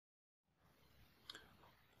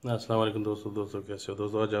अस्सलाम वालेकुम दोस्तों कैसे हो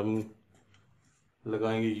दोस्तों। आज हम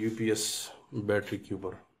लगाएंगे यूपीएस बैटरी के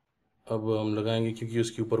ऊपर। अब हम लगाएंगे क्योंकि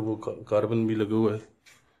उसके ऊपर वो कार्बन भी लगा हुआ है,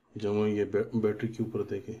 जब हम ये बैटरी के ऊपर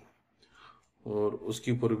देखें, और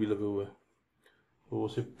उसके ऊपर भी लगा हुआ है। तो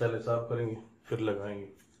उसे पहले साफ करेंगे फिर लगाएंगे।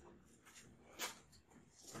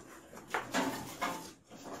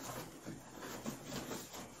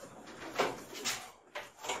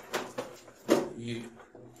 ये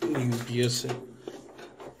यूपीएस है,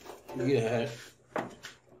 ये है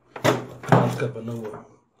कांच का बना हुआ।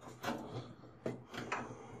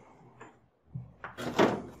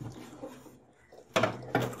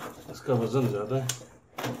 इसका वजन ज़्यादा है,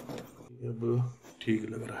 अब ठीक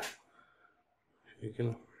लग रहा है, ठीक है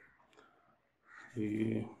ना।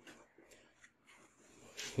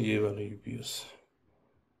 ये वाला यूपीएस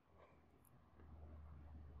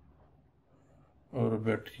और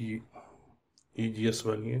बैटरी ईजीएस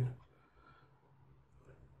वाली है।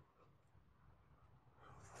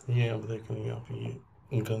 ये आप देखेंगे यहाँ पे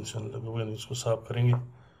ये जंक्शन लगा हुआ है, इसको साफ करेंगे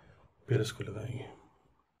फिर इसको लगाएंगे।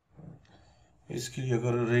 इसके लिए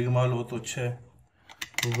अगर रेगमाल हो तो अच्छा है,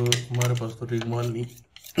 तो हमारे पास तो रेगमाल नहीं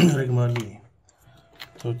रेगमाल नहीं है,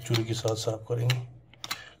 तो छुरी के साथ साफ करेंगे।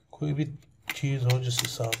 कोई भी चीज़ हो जिससे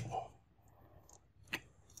साफ हो,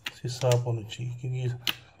 इससे साफ होना चाहिए, क्योंकि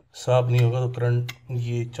साफ नहीं होगा तो करंट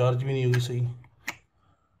ये चार्ज भी नहीं होगी सही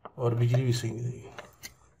और बिजली भी सही नहीं देगी।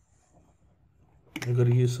 अगर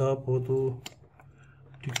ये साफ हो तो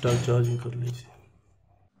ठीक ठाक चार्जिंग कर लीजिए।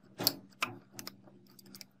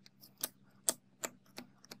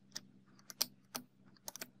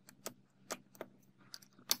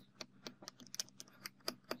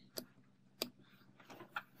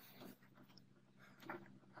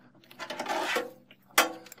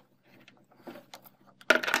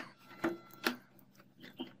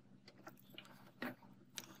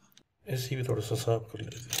 ऐसे भी थोड़ा सा साफ कर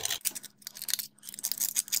लेते हैं।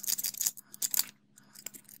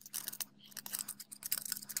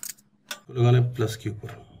 लगाना है प्लस के ऊपर,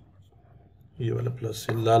 ये वाला प्लस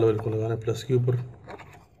है, लाल वाले को लगाना है प्लस के ऊपर।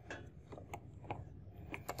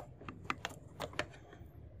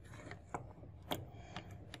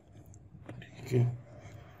 ठीक है,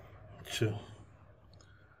 अच्छा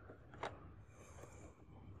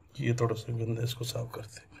ये थोड़ा सा गंदा, इसको साफ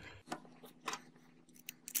करते हैं।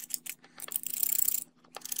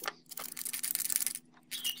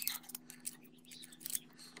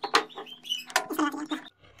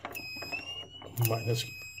 माइनस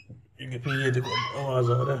ये देखो आवाज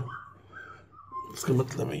आ रहा है, इसका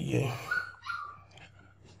मतलब है ये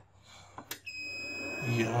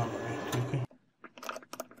यहाँ, ठीक है।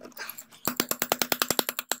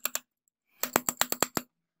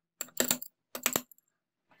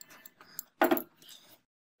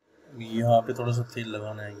 यहाँ पे थोड़ा सा तेल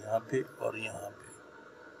लगाना है, यहाँ पे और यहाँ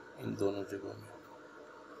पे, इन दोनों जगहों में।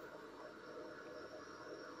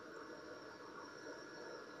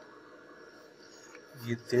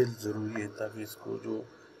 ये तेल ज़रूरी है ताकि इसको जो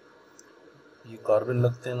ये कार्बन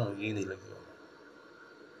लगते हैं ना, ये नहीं लगेगा।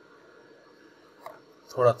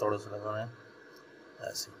 थोड़ा थोड़ा सा लगाना है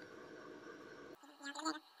ऐसे।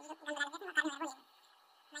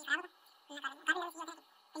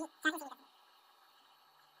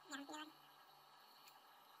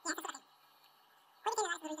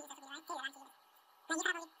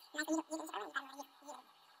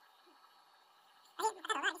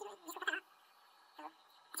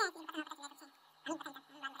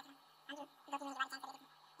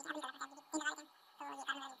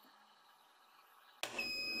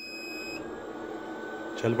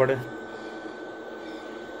 चल पड़े,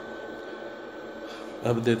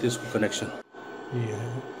 अब देते इसको कनेक्शन। ये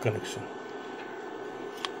है कनेक्शन।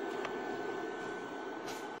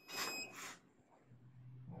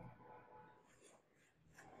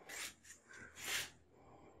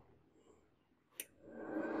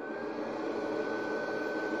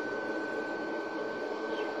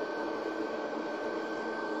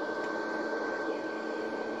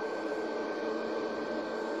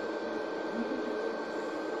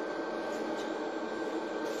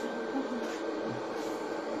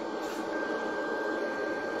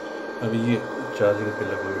 अभी ये चार्जिंग पे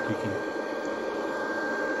लगा हुआ है, ठीक है।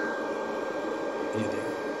 ये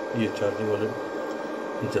देखो ये चार्जिंग वाले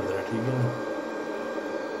चल रहा है, ठीक है ना।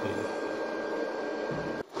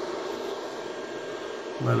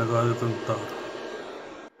 मैं लगा देता हूँ तार,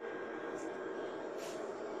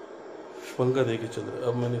 पंखा देके चल रहा है।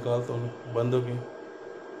 अब मैं निकालता हूँ, बंद हो गई,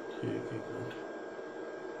 ठीक है। एक मिनट,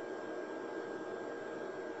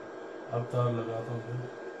 अब तार लगाता हूँ फिर।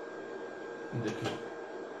 देखिए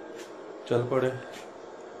चल पड़े,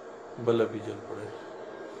 बल्ब भी जल पड़े,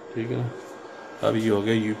 ठीक है ना। अब ये हो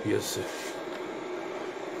गया यूपीएस से।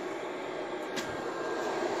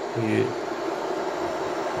 ये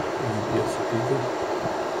यूपीएस से ठीक है।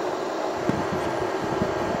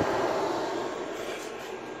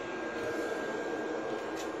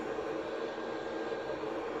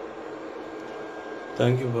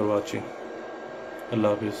 Thank you for watching.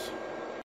 अल्लाह हाफिज़।